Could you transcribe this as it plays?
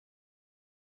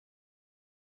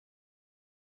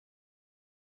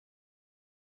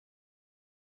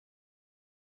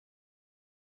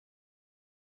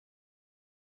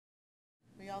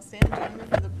all stand and join me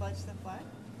for the pledge to the flag?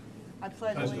 I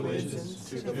pledge allegiance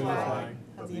to the flag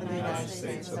of the United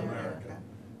States of America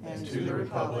and to the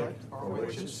republic for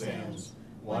which it stands,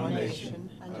 one nation,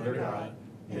 under God,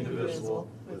 indivisible,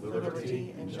 with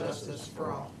liberty and justice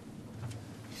for all.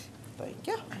 Thank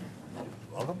you.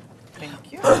 Welcome.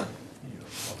 Thank you.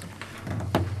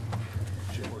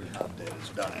 Jerry Hobdad is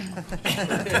dying.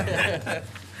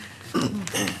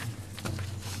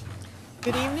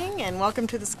 Good evening and welcome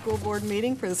to the school board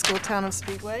meeting for the school town of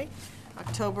Speedway,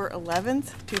 October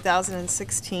 11th,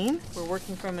 2016. We're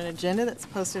working from an agenda that's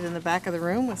posted in the back of the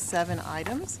room with 7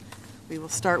 items. We will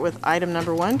start with item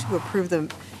number 1 to approve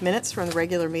the minutes from the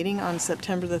regular meeting on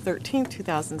September the 13th,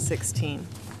 2016.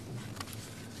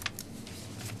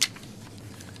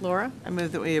 Laura? I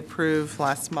move that we approve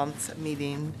last month's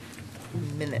meeting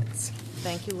minutes.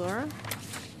 Thank you, Laura.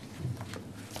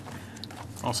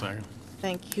 I'll second.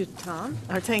 Thank you, Tom,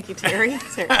 or thank you, Terry.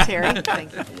 Terry,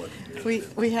 thank you.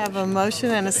 We have a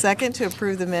motion and a second to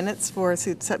approve the minutes for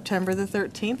September the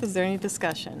 13th. Is there any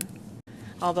discussion?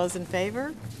 All those in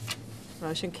favor?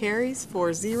 Motion carries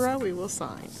 4-0. We will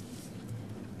sign.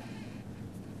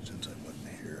 Since I wasn't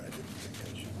here, I didn't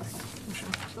think I should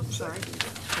make Oops, sorry.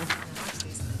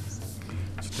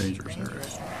 It's dangerous area.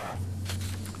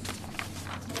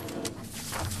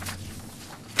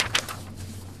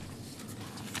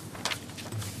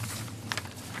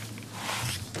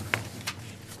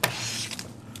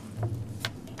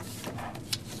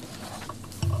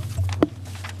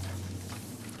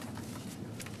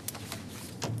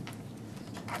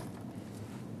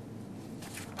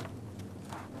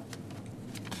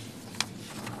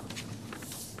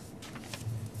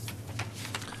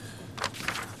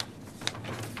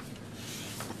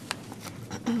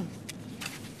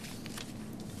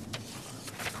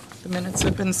 The minutes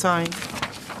have been signed.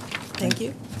 Thank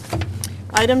you.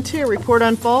 Item 2, report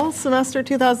on fall semester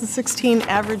 2016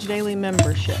 average daily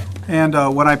membership. And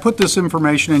when I put this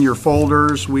information in your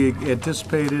folders, we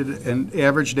anticipated an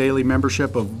average daily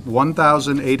membership of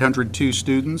 1,802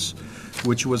 students,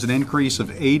 which was an increase of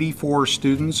 84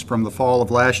 students from the fall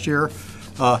of last year.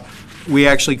 We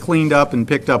actually cleaned up and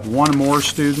picked up 1 more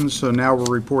student, so now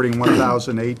we're reporting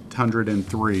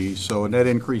 1,803. So a net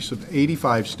increase of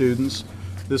 85 students.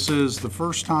 This is the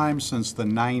first time since the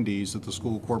 90s that the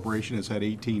school corporation has had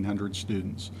 1,800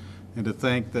 students. And to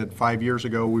think that 5 years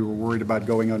ago, we were worried about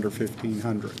going under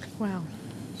 1,500. Wow.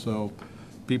 So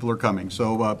people are coming.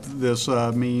 So this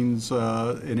means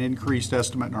an increased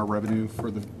estimate in our revenue for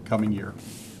the coming year.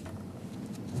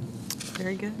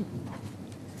 Very good.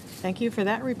 Thank you for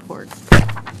that report.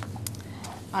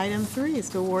 Item 3 is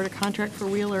to award a contract for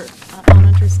Wheeler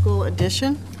Elementary School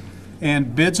addition.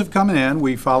 And bids have come in.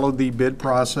 We followed the bid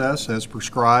process as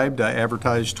prescribed,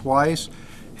 advertised twice,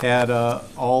 had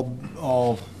all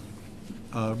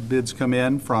bids come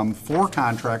in from 4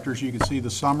 contractors. You can see the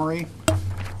summary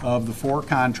of the 4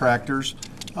 contractors.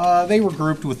 They were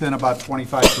grouped within about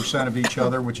 25% of each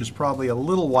other, which is probably a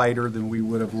little lighter than we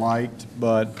would have liked,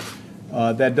 but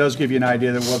that does give you an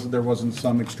idea that there wasn't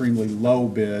some extremely low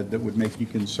bid that would make you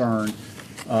concerned.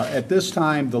 At this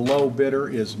time, the low bidder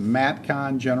is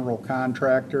Matcon General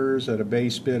Contractors at a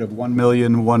base bid of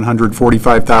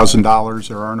 $1,145,000.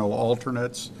 There are no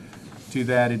alternates to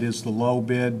that. It is the low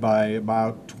bid by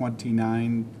about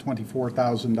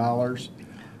 $24,000.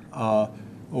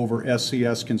 Over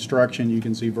SCS Construction, you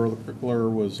can see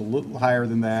Vertical was a little higher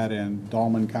than that, and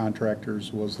Dahlman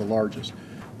Contractors was the largest.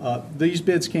 These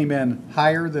bids came in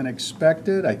higher than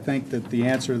expected. I think that the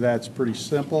answer to that's pretty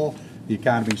simple. The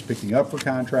economy is picking up for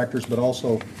contractors, but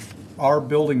also our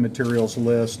building materials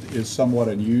list is somewhat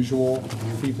unusual.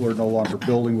 People are no longer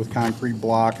building with concrete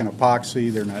block and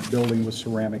epoxy. They're not building with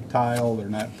ceramic tile. They're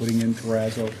not putting in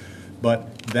terrazzo.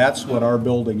 But that's what our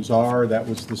buildings are. That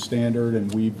was the standard,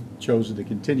 and we've chosen to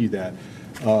continue that.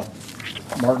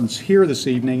 Martin's here this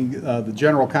evening. The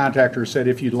general contractor said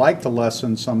if you'd like to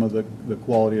lessen some of the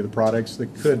quality of the products,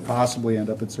 that could possibly end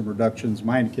up at some reductions.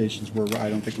 My indications were I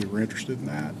don't think we were interested in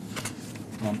that.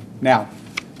 Now,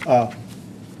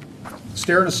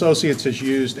 Stair & Associates has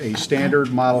used a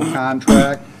standard model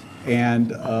contract,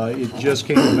 and it just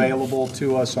came available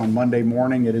to us on Monday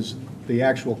morning. The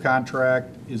actual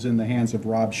contract is in the hands of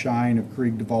Rob Shine of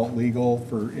Krieg DeVault Legal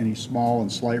for any small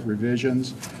and slight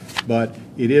revisions, but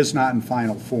it is not in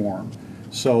final form.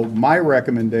 So my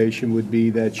recommendation would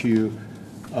be that you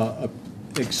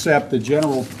accept the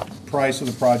general price of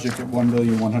the project at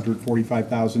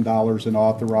 $1,145,000 and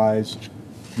authorize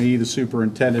me, the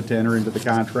superintendent, to enter into the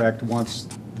contract once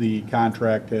the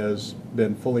contract has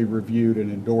been fully reviewed and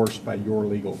endorsed by your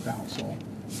legal counsel.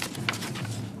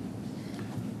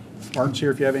 Martin's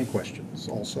here if you have any questions.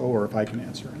 questions also, or if I can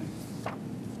answer any.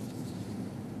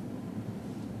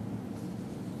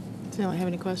 Does anyone have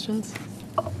any questions?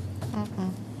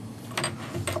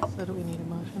 So do we need a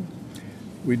motion?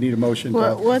 We need a motion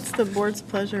to. What's the board's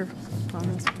pleasure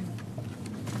on this one?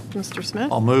 Mr.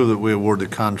 Smith? I'll move that we award the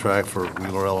contract for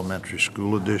Wheeler Elementary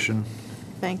School Edition.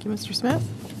 Thank you, Mr. Smith.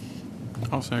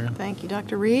 I'll second. Thank you,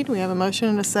 Dr. Reed. We have a motion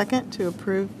and a second to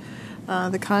approve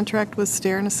the contract with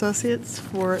Stair and Associates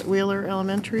for Wheeler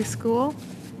Elementary School.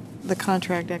 The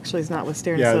contract actually is not with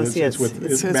Stair and Yeah, Associates.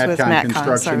 it's Matcon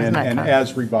Construction with and Matcon.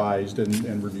 as revised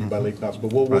and reviewed by Lake House.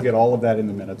 But we'll get all of that in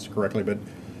the minutes correctly, but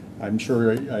I'm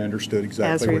sure I understood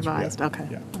exactly As what you revised, yeah. okay.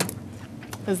 Yeah.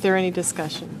 Is there any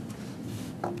discussion?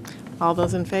 All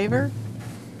those in favor?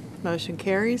 Motion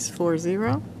carries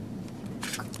 4-0.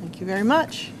 Thank you very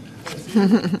much.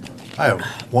 I have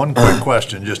one quick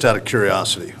question, just out of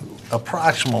curiosity.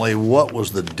 Approximately, what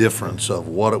was the difference of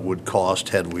what it would cost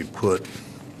had we put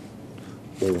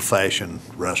old-fashioned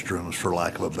restrooms, for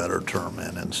lack of a better term,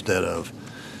 in instead of,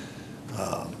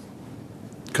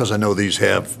 because I know these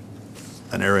have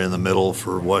an area in the middle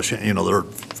for washing, you know, they're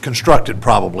constructed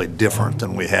probably different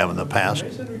than we have in the past.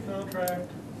 Masonry contract,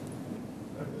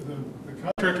 the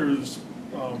contractor is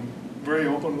very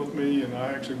open with me, and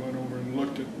I actually went over and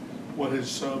looked at what his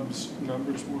subs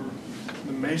numbers were.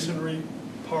 The masonry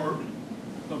part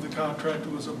of the contract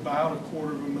was about $250,000,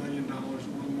 a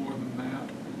little more than that.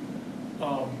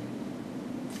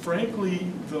 Frankly,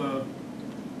 the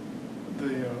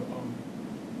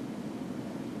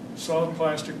solid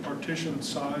plastic partition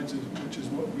sides, which is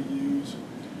what we use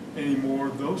anymore,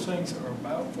 those things are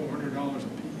about $400 a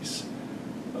piece.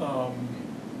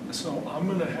 So I'm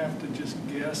going to have to just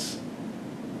guess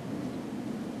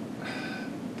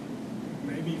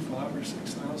maybe $5,000 or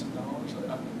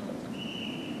 $6,000.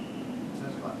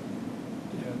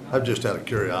 Yeah. I'm just out of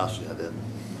curiosity, I didn't.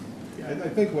 I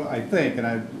think what I think,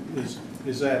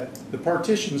 is that the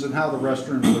partitions and how the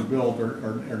restrooms are built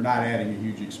are not adding a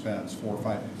huge expense, 4 or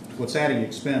 5. What's adding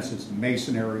expense is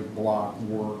masonry block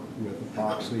work with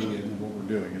epoxy and what we're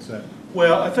doing. Is that?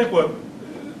 Well, I think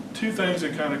two things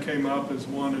that kind of came up is,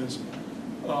 one is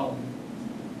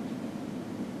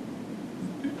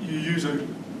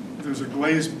there's a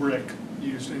glazed brick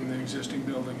used in the existing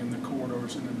building in the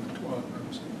corridors and in the toilet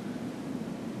rooms.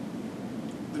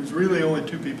 There's really only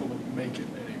 2 people that make it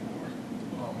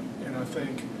anymore. And I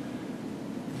think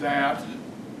that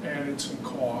added some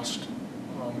cost,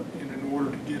 and in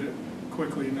order to get it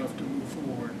quickly enough to move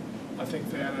forward, I think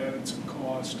that added some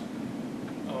cost.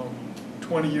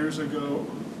 20 years ago,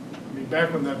 I mean,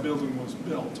 back when that building was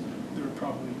built, there were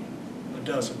probably a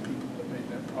dozen people that made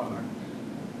that product.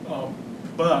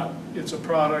 But it's a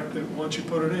product that once you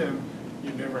put it in,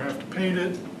 you never have to paint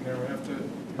it, you never have to.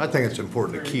 I think it's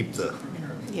important to keep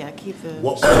Yeah, keep the.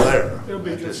 what's there. It'll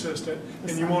be consistent,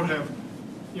 and you won't have,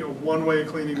 one way of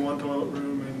cleaning one toilet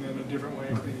room and then a different way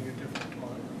of cleaning a different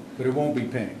toilet room. But it won't be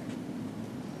pink.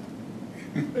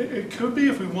 It could be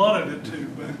if we wanted it to,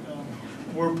 but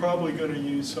we're probably going to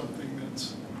use something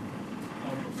that's,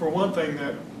 for one thing,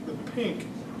 that the pink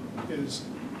is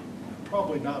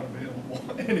probably not available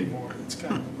anymore. It's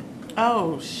kind of.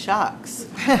 Oh, shucks.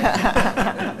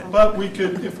 But we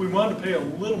could, if we wanted to pay a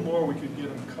little more, we could get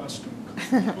them custom.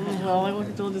 Well,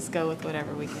 we'll just go with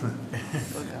whatever we can.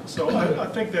 We'll go. So I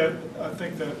think that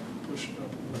pushed it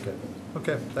up a little bit.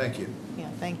 Okay, thank you. Yeah,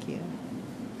 thank you.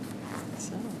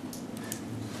 So,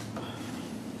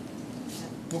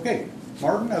 Okay,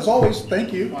 Martin, as always,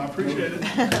 thank you. I appreciate it,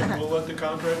 and we'll let the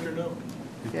contractor know.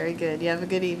 very good. You have a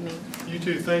good evening. You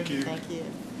too, thank you. Thank you.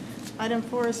 Item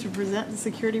 4 is to present the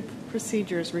security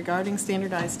procedures regarding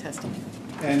standardized testing.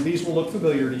 And these will look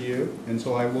familiar to you, and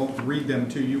so I won't read them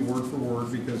to you word for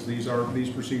word because these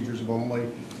procedures have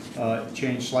only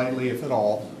changed slightly, if at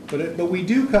all. But we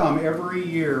do come every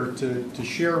year to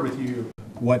share with you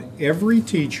what every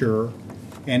teacher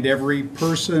and every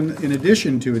person, in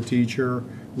addition to a teacher,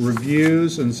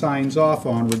 reviews and signs off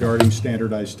on regarding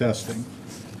standardized testing.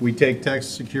 We take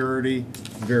test security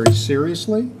very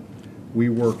seriously. We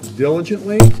work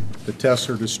diligently. The tests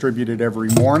are distributed every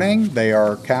morning. They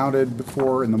are counted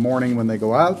before in the morning when they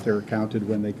go out. They're counted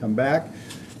when they come back.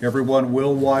 Everyone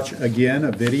will watch again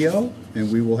a video,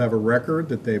 and we will have a record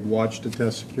that they've watched a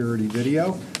test security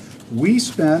video. We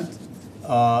spent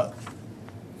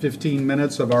 15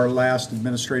 minutes of our last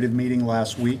administrative meeting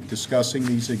last week discussing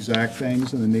these exact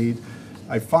things and the need.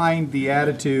 I find the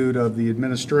attitude of the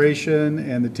administration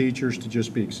and the teachers to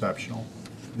just be exceptional.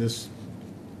 There's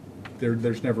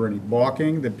never any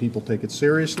balking, that people take it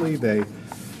seriously. They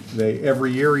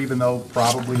every year, even though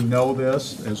probably know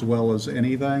this as well as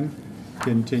anything,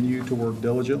 continue to work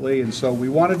diligently. And so we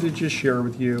wanted to just share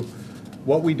with you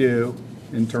what we do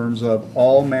in terms of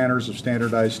all manners of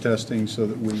standardized testing so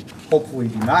that we hopefully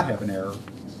do not have an error.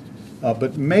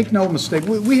 But make no mistake,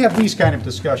 we have these kind of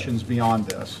discussions beyond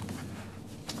this.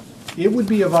 It would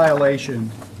be a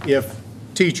violation if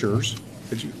teachers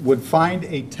would find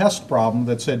a test problem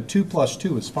that said 2 +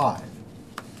 2 is 5.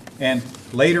 And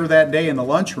later that day in the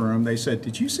lunchroom, they said,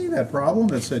 did you see that problem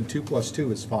that said 2 +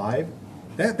 2 is 5?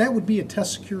 That would be a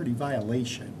test security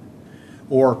violation.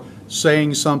 Or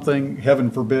saying something, heaven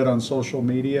forbid, on social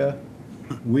media.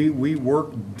 We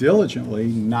work diligently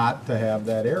not to have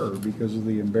that error because of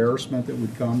the embarrassment that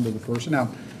would come to the person. Now,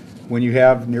 when you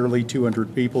have nearly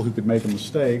 200 people who could make a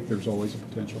mistake, there's always a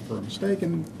potential for a mistake.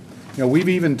 And we've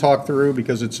even talked through,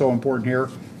 because it's so important here,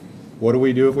 what do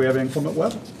we do if we have inclement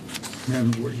weather?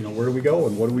 And where do we go,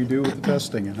 and what do we do with the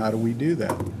testing, and how do we do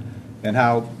that? And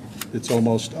how it's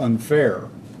almost unfair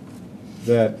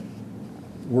that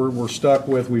we're stuck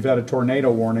with, we've had a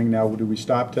tornado warning, now do we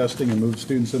stop testing and move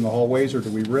students in the hallways, or do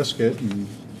we risk it? And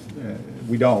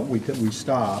we don't, we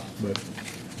stop, but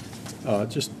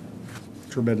just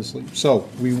tremendously. So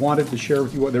we wanted to share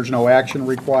with you, there's no action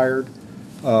required,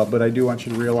 but I do want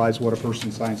you to realize what a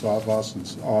person signs off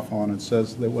on and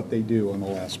says that what they do on the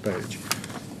last page.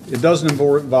 It doesn't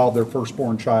involve their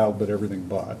firstborn child, but everything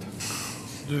but.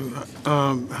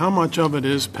 How much of it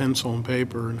is pencil and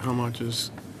paper and how much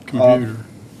is computer?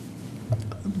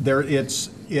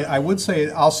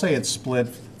 I'll say it's split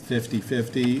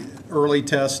 50-50. Early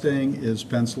testing is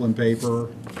pencil and paper.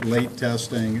 Late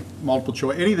testing, multiple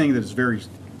choice, anything that is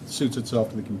suits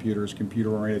itself to the computer is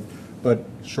computer oriented. But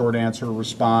short answer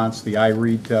response, the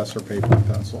I-read tests are paper and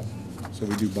pencil. So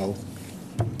we do both.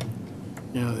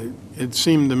 Yeah, it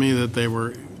seemed to me that they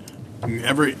were going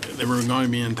to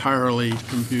be entirely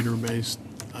computer based.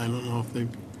 I don't know if they.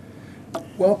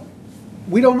 Well,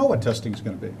 we don't know what testing is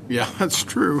going to be. Yeah, that's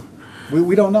true.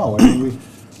 We don't know. I mean,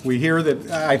 we hear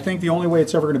that. I think the only way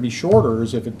it's ever going to be shorter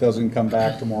is if it doesn't come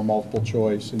back to more multiple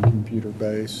choice and computer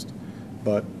based,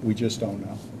 but we just don't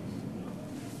know.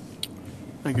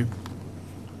 Thank you.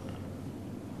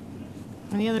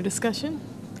 Any other discussion?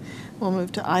 We'll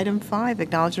move to item 5,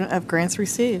 acknowledgement of grants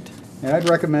received. And I'd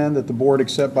recommend that the board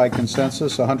accept by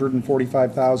consensus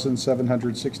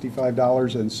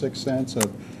 $145,765.06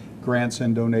 of grants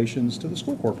and donations to the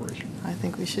school corporation. I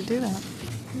think we should do that.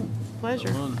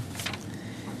 Pleasure.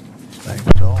 Thanks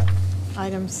to all.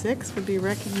 Item 6 would be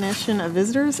recognition of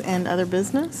visitors and other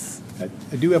business.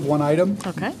 I do have one item.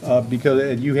 Okay.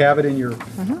 Because you have it in your,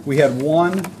 we had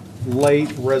one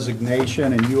late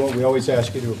resignation, and we always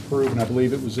ask you to approve, and I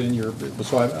believe it was in your,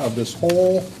 so of this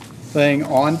whole thing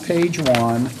on page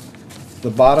 1, the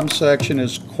bottom section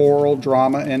is choral,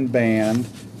 drama, and band,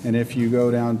 and if you go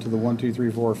down to the 1, 2,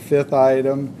 3, 4, 5th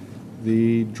item,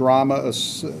 the drama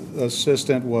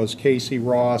assistant was Casey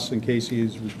Ross, and Casey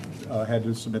has had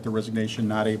to submit the resignation,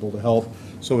 not able to help,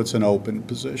 so it's an open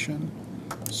position.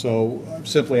 So I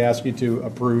simply ask you to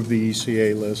approve the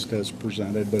ECA list as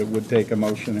presented, but it would take a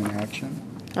motion and action.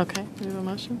 Okay, we have a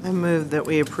motion. I move that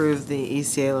we approve the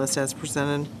ECA list as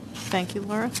presented. Thank you,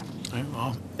 Laura.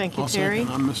 Thank you, I'll Terry.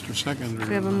 second. I'm Mr. Seconder.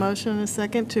 We have a motion and a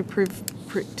second to approve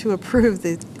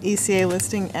the ECA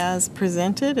listing as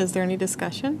presented. Is there any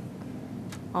discussion?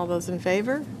 All those in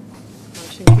favor?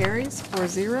 Motion carries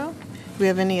 4-0. Do we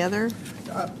have any other?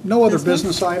 No other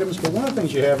business items, but one of the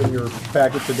things you have in your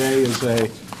packet today is a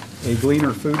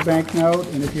Gleaner Food Bank note,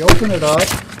 and if you open it up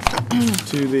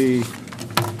to the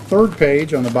 3rd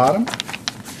page on the bottom,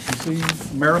 you see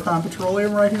Marathon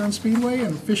Petroleum right here on Speedway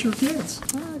and Fisher Kids.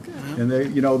 Oh, good. And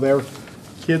their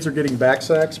kids are getting back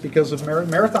sacks because of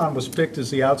Marathon was picked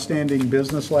as the outstanding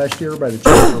business last year by the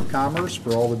Chamber of Commerce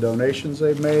for all the donations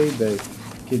they've made. They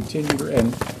continue,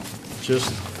 and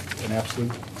just an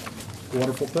absolute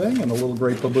wonderful thing and a little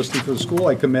great publicity for the school.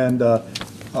 I commend, to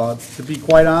be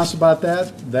quite honest about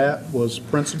that was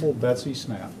Principal Betsy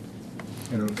Snap.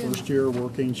 In her first year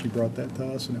working, she brought that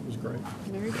to us, and it was great.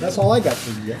 Very good. That's all I got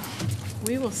for you.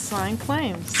 We will sign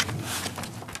claims.